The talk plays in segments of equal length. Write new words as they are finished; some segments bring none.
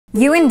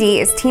UND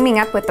is teaming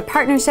up with the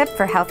Partnership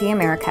for Healthy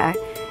America.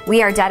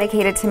 We are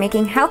dedicated to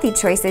making healthy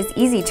choices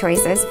easy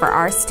choices for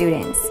our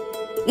students.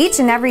 Each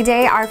and every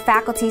day, our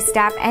faculty,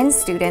 staff, and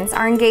students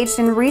are engaged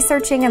in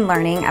researching and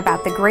learning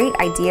about the great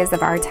ideas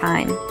of our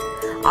time.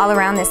 All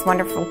around this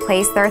wonderful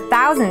place, there are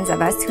thousands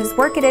of us whose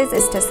work it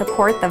is to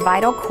support the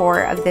vital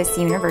core of this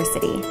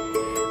university.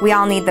 We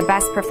all need the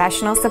best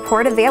professional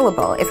support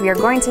available if we are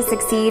going to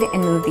succeed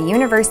and move the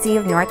University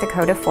of North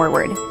Dakota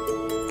forward.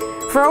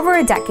 For over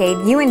a decade,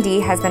 UND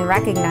has been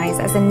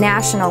recognized as a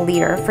national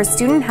leader for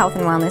student health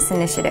and wellness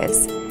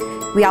initiatives.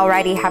 We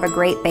already have a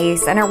great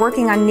base and are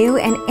working on new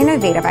and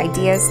innovative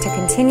ideas to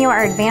continue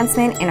our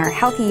advancement in our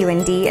Healthy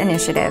UND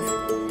initiative.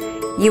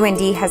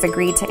 UND has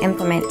agreed to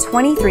implement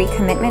 23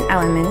 commitment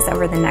elements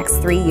over the next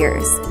 3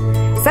 years.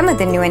 Some of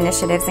the new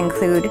initiatives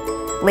include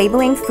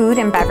labeling food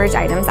and beverage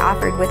items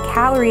offered with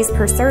calories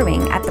per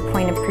serving at the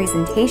point of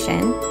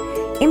presentation,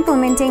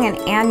 implementing an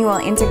annual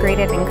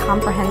integrated and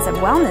comprehensive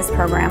wellness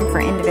program for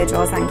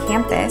individuals on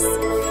campus,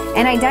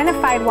 an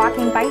identified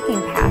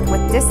walking-biking path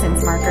with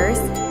distance markers,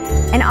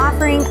 and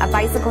offering a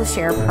bicycle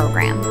share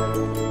program.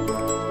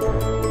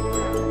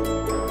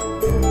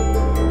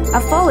 A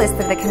full list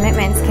of the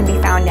commitments can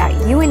be found at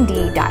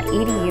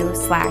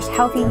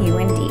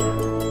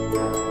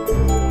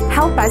und.edu/healthyund.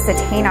 Help us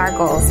attain our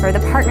goals for the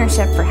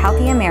Partnership for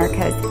Healthy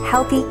America's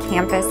Healthy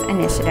Campus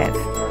Initiative.